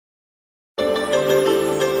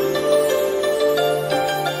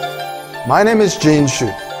My name is Gene Shu.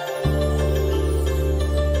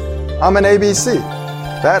 I'm an ABC.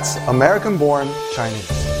 That's American-born Chinese.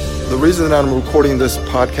 The reason that I'm recording this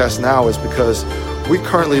podcast now is because we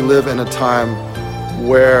currently live in a time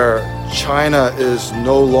where China is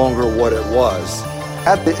no longer what it was.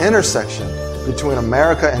 At the intersection between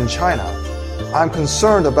America and China, I'm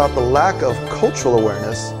concerned about the lack of cultural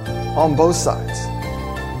awareness on both sides.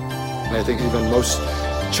 And I think even most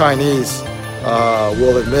Chinese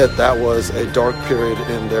will admit that was a dark period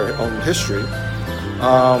in their own history.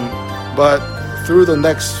 But through the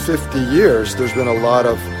next 50 years, there's been a lot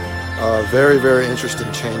of very, very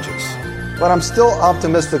interesting changes. But I'm still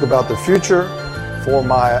optimistic about the future for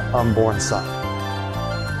my unborn son.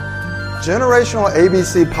 Generational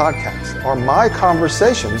ABC podcasts are my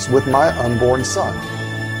conversations with my unborn son,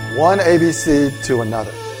 one ABC to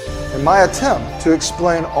another, in my attempt to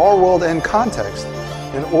explain our world in context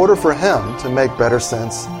in order for him to make better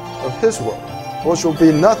sense of his world, which will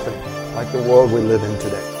be nothing like the world we live in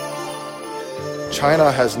today.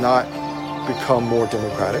 China has not become more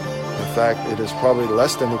democratic. In fact, it is probably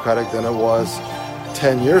less democratic than it was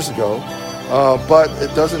 10 years ago. But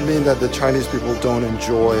it doesn't mean that the Chinese people don't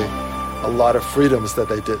enjoy a lot of freedoms that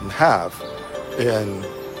they didn't have in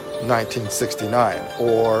 1969.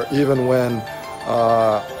 Or even when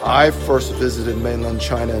I first visited mainland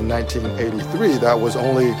China in 1983, that was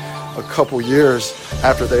only a couple years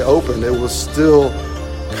after they opened. It was still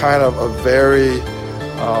kind of a very,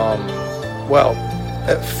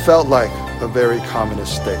 it felt like a very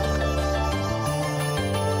communist state.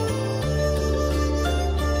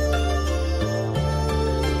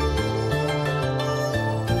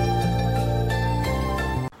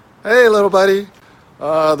 Hey, little buddy.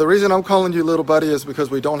 The reason I'm calling you little buddy is because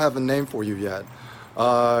we don't have a name for you yet.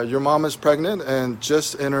 Your mom is pregnant and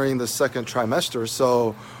just entering the second trimester,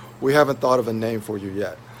 so we haven't thought of a name for you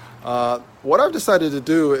yet. What I've decided to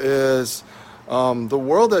do is the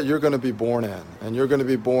world that you're going to be born in, and you're going to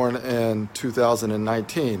be born in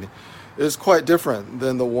 2019, is quite different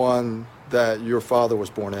than the one that your father was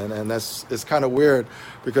born in. And it's kind of weird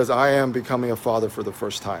because I am becoming a father for the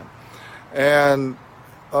first time. And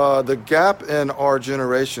the gap in our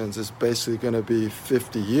generations is basically going to be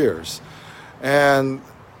 50 years. And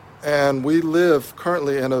we live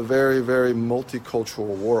currently in a very, very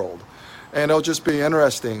multicultural world. And it'll just be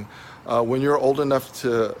interesting when you're old enough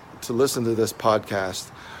to listen to this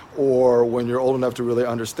podcast, or when you're old enough to really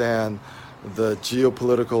understand the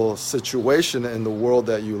geopolitical situation in the world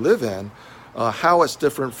that you live in, how it's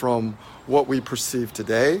different from what we perceive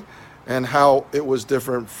today and how it was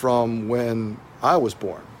different from when I was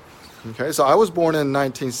born. Okay, so I was born in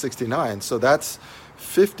 1969, so that's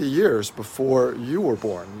 50 years before you were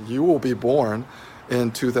born. You will be born in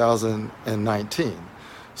 2019.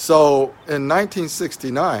 So in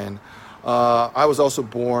 1969, I was also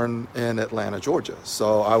born in Atlanta, Georgia.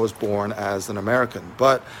 So I was born as an American.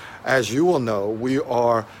 But as you will know, we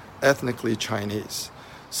are ethnically Chinese.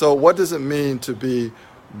 So what does it mean to be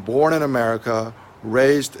born in America,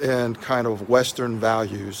 raised in kind of Western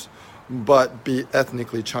values, but be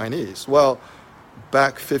ethnically Chinese? Well,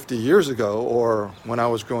 back 50 years ago, or when I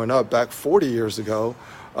was growing up, back 40 years ago,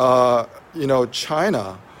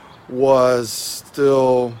 China was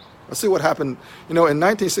still, let's see what happened. In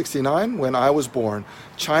 1969, when I was born,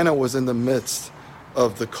 China was in the midst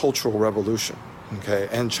of the Cultural Revolution, okay?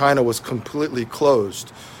 And China was completely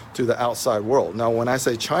closed to the outside world. Now, when I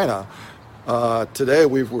say China, today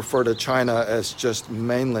we refer to China as just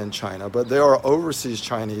mainland China, but there are overseas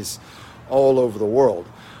Chinese all over the world.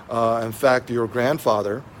 In fact, your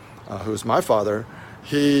grandfather, who's my father,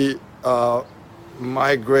 he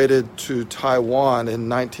migrated to Taiwan in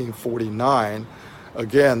 1949.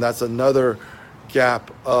 Again, that's another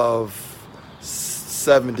gap of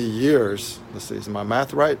 70 years. Let's see, is my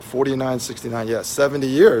math right? 49, 69, yes, 70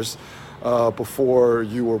 years before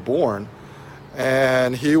you were born.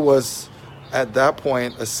 And he was, at that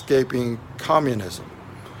point, escaping communism.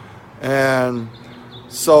 And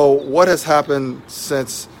so what has happened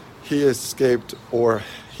since he escaped, or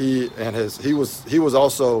he was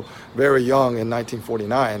also very young in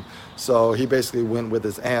 1949, so he basically went with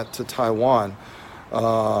his aunt to Taiwan,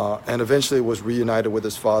 and eventually was reunited with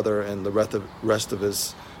his father and the rest of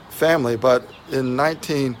his family. But in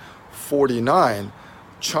 1949,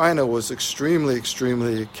 China was extremely,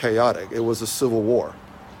 extremely chaotic. It was a civil war.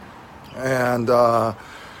 And the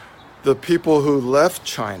people who left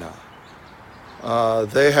China,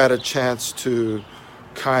 they had a chance to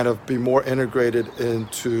kind of be more integrated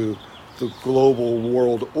into the global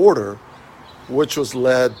world order, which was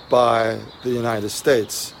led by the United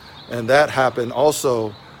States. And that happened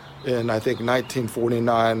also in, I think,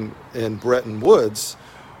 1949 in Bretton Woods,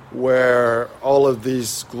 where all of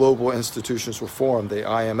these global institutions were formed, the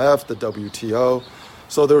IMF, the WTO.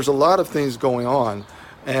 So there's a lot of things going on.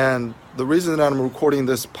 And the reason that I'm recording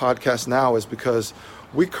this podcast now is because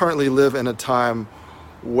we currently live in a time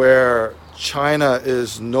where China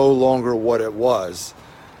is no longer what it was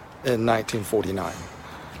in 1949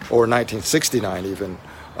 or 1969 even.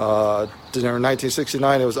 In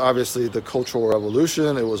 1969, it was obviously the Cultural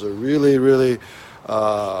Revolution. It was a really, really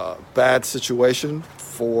bad situation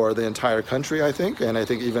for the entire country, I think. And I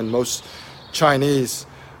think even most Chinese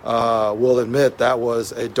will admit that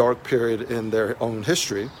was a dark period in their own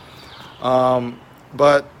history.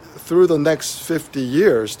 But through the next 50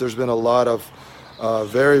 years, there's been a lot of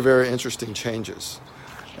very, very interesting changes.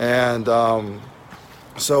 And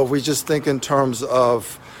so if we just think in terms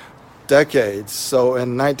of decades, so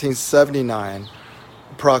in 1979,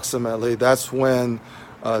 approximately, that's when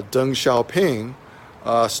Deng Xiaoping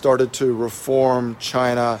started to reform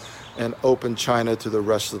China and open China to the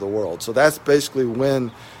rest of the world. So that's basically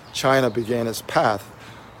when China began its path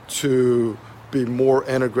to be more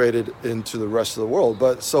integrated into the rest of the world.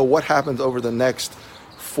 But so what happened over the next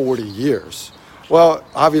 40 years? Well,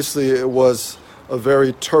 obviously it was a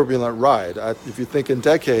very turbulent ride. If you think in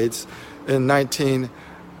decades, in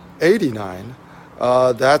 1989,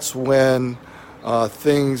 that's when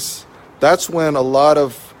a lot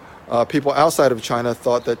of people outside of China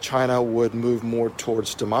thought that China would move more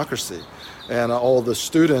towards democracy. And all the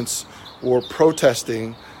students were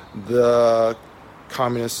protesting the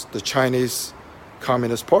Chinese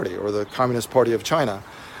Communist Party, or the Communist Party of China.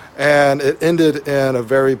 And it ended in a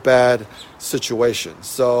very bad situation.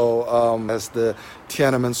 So as the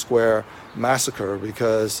Tiananmen Square massacre,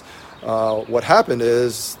 because what happened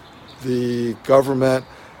is the government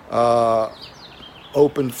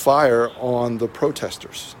opened fire on the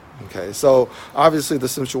protesters. Okay, so obviously the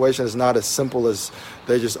situation is not as simple as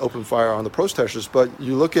they just opened fire on the protesters, but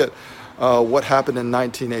you look at what happened in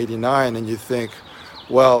 1989 and you think,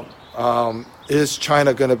 well, is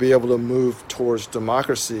China going to be able to move towards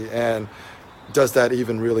democracy, and does that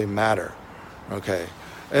even really matter? Okay,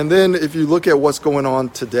 and then if you look at what's going on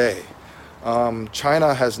today,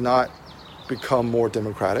 China has not become more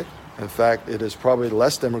democratic. In fact, it is probably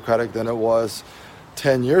less democratic than it was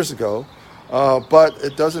 10 years ago. But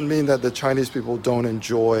it doesn't mean that the Chinese people don't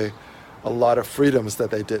enjoy a lot of freedoms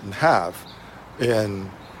that they didn't have in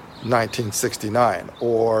 1969,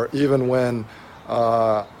 or even when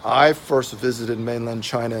I first visited mainland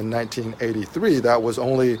China in 1983. That was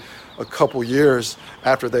only a couple years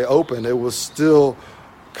after they opened. It was still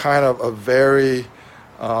kind of a very,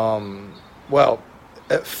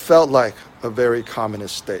 it felt like a very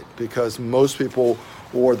communist state, because most people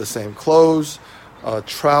wore the same clothes.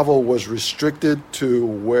 Travel was restricted to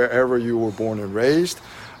wherever you were born and raised.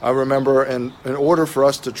 I remember in order for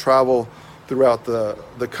us to travel throughout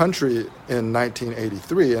the country in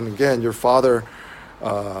 1983, and again, your father,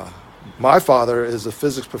 my father is a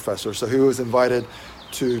physics professor, so he was invited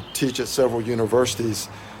to teach at several universities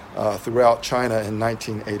throughout China in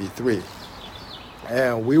 1983.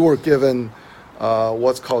 And we were given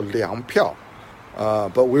what's called liang piao.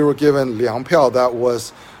 But we were given liang piao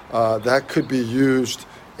that could be used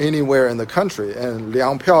anywhere in the country. And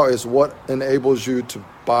liang piao is what enables you to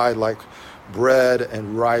buy like bread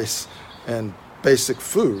and rice and basic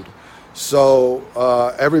food. So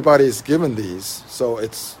everybody's given these. So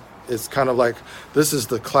it's kind of like, this is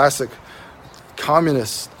the classic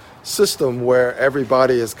communist system where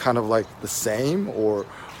everybody is kind of like the same or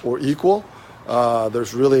equal.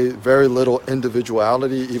 There's really very little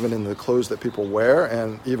individuality even in the clothes that people wear,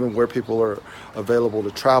 and even where people are available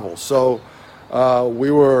to travel. So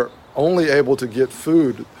we were only able to get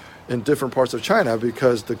food in different parts of China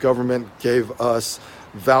because the government gave us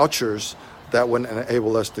vouchers that would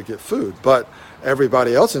enable us to get food. But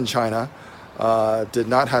everybody else in China did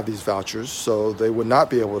not have these vouchers, so they would not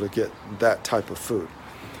be able to get that type of food.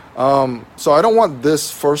 So I don't want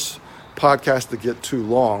this first podcast to get too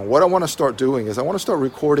long. What I want to start doing is I want to start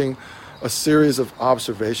recording a series of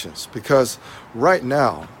observations, because right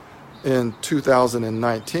now in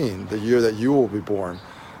 2019, the year that you will be born,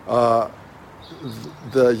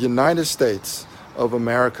 the United States of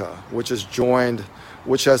America, which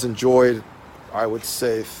has enjoyed, I would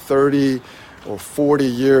say, 30 or 40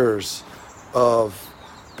 years of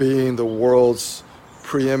being the world's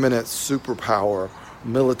preeminent superpower,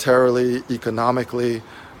 militarily, economically,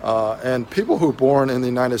 and people who are born in the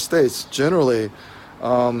United States generally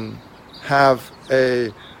have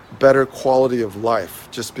a better quality of life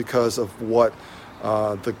just because of what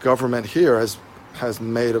the government here has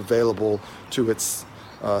made available to its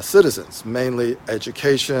citizens, mainly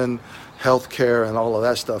education, healthcare, and all of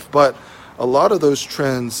that stuff. But a lot of those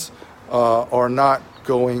trends are not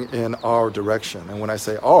going in our direction. And when I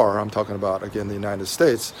say our, I'm talking about, again, the United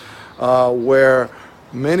States, where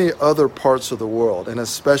many other parts of the world, and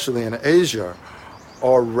especially in Asia,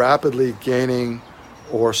 are rapidly gaining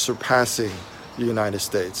or surpassing the United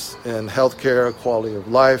States in healthcare, quality of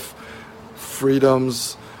life,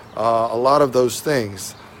 freedoms, a lot of those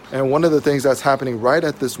things. And one of the things that's happening right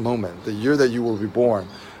at this moment, the year that you will be born,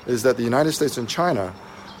 is that the United States and China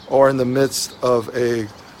are in the midst of a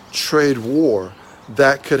trade war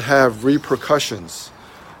that could have repercussions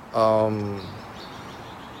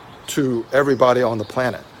to everybody on the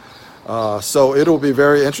planet. So it'll be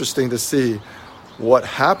very interesting to see what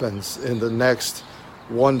happens in the next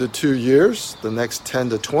 1 to 2 years, the next 10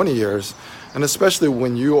 to 20 years, and especially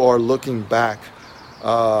when you are looking back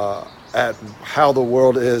at how the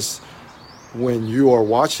world is when you are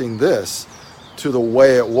watching this to the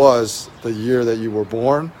way it was the year that you were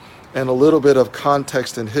born, and a little bit of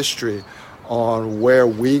context and history on where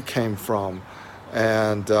we came from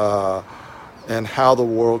and how the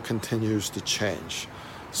world continues to change.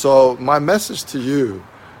 So my message to you,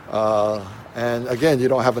 and again, you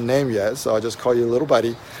don't have a name yet, so I'll just call you Little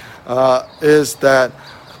Buddy, is that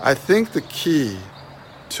I think the key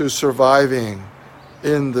to surviving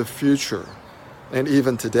in the future and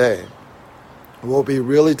even today will be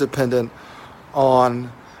really dependent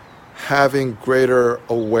on having greater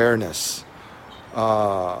awareness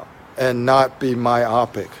and not be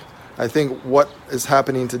myopic. I think what is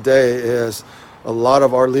happening today is a lot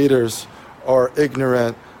of our leaders are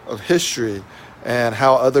ignorant of history and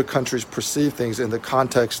how other countries perceive things in the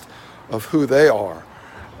context of who they are.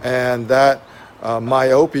 And that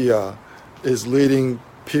myopia is leading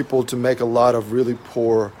people to make a lot of really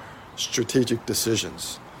poor strategic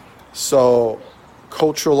decisions. So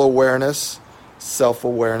cultural awareness,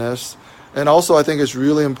 self-awareness, and also I think it's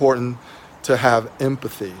really important to have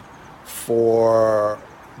empathy for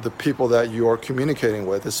the people that you are communicating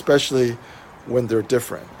with, especially when they're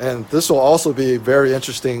different. And this will also be very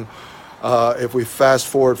interesting if we fast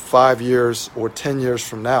forward 5 years or 10 years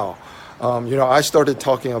from now. I started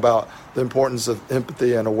talking about the importance of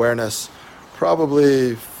empathy and awareness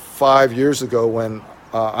probably 5 years ago when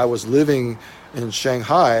I was living in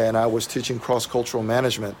Shanghai and I was teaching cross-cultural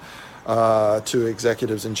management to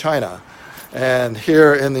executives in China. And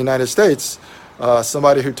here in the United States,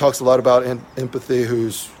 somebody who talks a lot about empathy,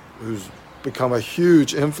 who's become a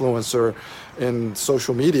huge influencer in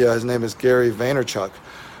social media, his name is Gary Vaynerchuk.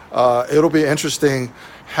 It'll be interesting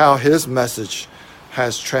how his message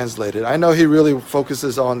has translated. I know he really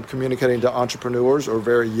focuses on communicating to entrepreneurs or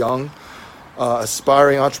very young,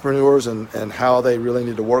 aspiring entrepreneurs and how they really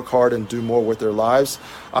need to work hard and do more with their lives.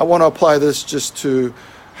 I want to apply this just to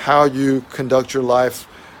how you conduct your life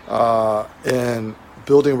in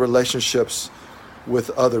building relationships with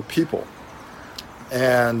other people.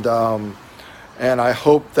 And I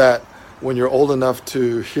hope that when you're old enough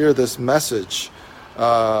to hear this message,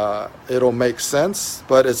 it'll make sense.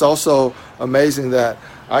 But it's also amazing that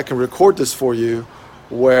I can record this for you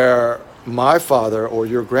where my father or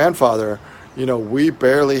your grandfather, we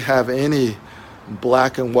barely have any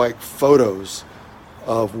black and white photos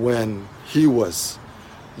of when he was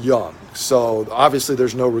young. So obviously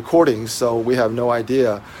there's no recordings, so we have no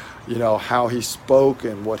idea, how he spoke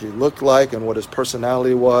and what he looked like and what his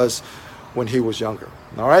personality was when he was younger.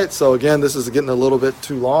 All right, so again, this is getting a little bit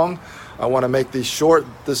too long. I want to make these short.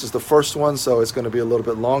 This is the first one, so it's going to be a little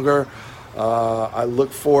bit longer. I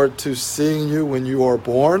look forward to seeing you when you are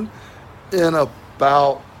born in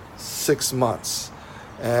about 6 months.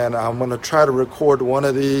 And I'm going to try to record one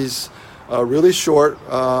of these really short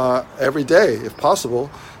every day, if possible,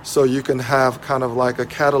 so you can have kind of like a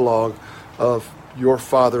catalog of your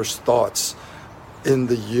father's thoughts in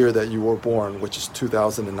the year that you were born, which is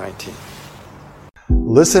 2019.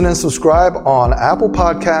 Listen and subscribe on Apple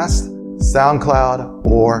Podcasts, SoundCloud,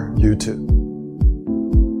 or YouTube.